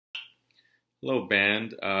Hello,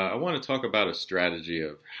 band. I want to talk about a strategy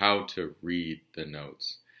of how to read the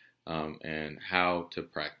notes and how to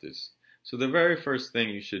practice. So, the very first thing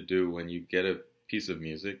you should do when you get a piece of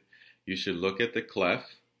music, you should look at the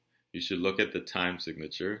clef. You should look at the time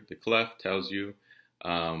signature. The clef tells you,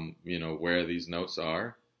 where these notes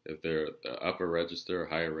are. If they're the upper register or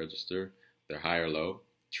higher register, they're high or low.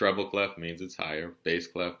 Treble clef means it's higher. Bass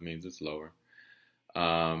clef means it's lower.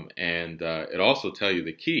 And it also tell you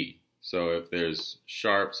the key. So if there's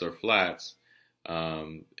sharps or flats,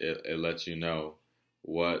 it lets you know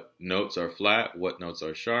what notes are flat, what notes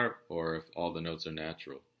are sharp, or if all the notes are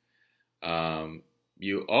natural.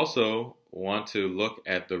 You also want to look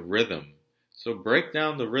at the rhythm. So break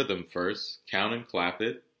down the rhythm first, count and clap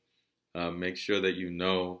it. Make sure that you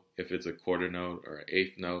know if it's a quarter note or an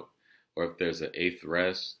eighth note, or if there's an eighth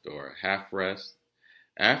rest or a half rest.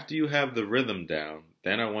 After you have the rhythm down,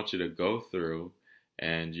 then I want you to go through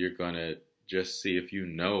and you're going to just see if you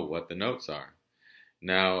know what the notes are.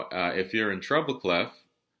 Now, if you're in treble clef,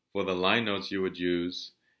 for the line notes you would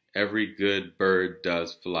use every good bird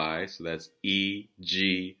does fly. So that's E,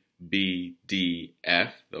 G, B, D,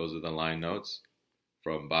 F. Those are the line notes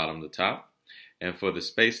from bottom to top. And for the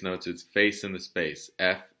space notes, it's face in the space,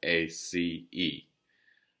 F, A, C, E.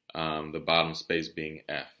 The bottom space being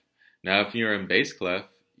F. Now, if you're in bass clef,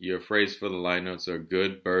 your phrase for the line notes are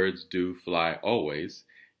good birds do fly always,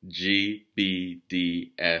 G, B,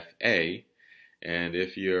 D, F, A. And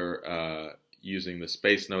if you're using the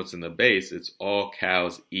space notes in the bass, it's all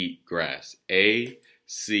cows eat grass, A,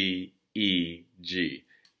 C, E, G,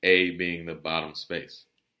 A being the bottom space.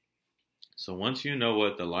 So once you know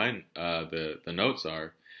what the notes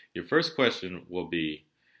are, your first question will be,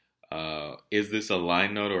 is this a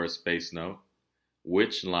line note or a space note?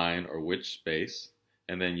 Which line or which space?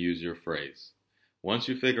 And then use your phrase. Once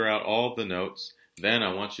you figure out all the notes, then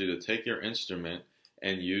I want you to take your instrument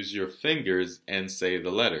and use your fingers and say the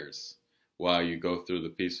letters while you go through the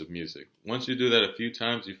piece of music. Once you do that a few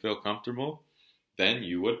times, you feel comfortable, then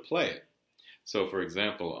you would play it. So for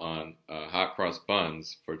example, on Hot Cross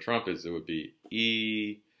Buns for trumpets, it would be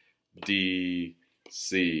E, D,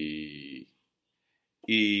 C,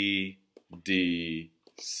 E, D,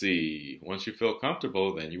 C. Once you feel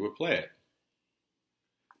comfortable, then you would play it.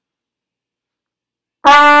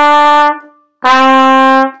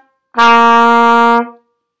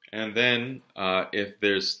 And then, if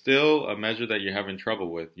there's still a measure that you're having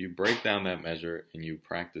trouble with, you break down that measure and you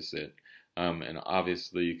practice it. And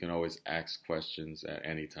obviously, you can always ask questions at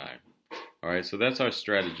any time. All right, so that's our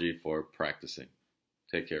strategy for practicing.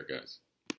 Take care, guys.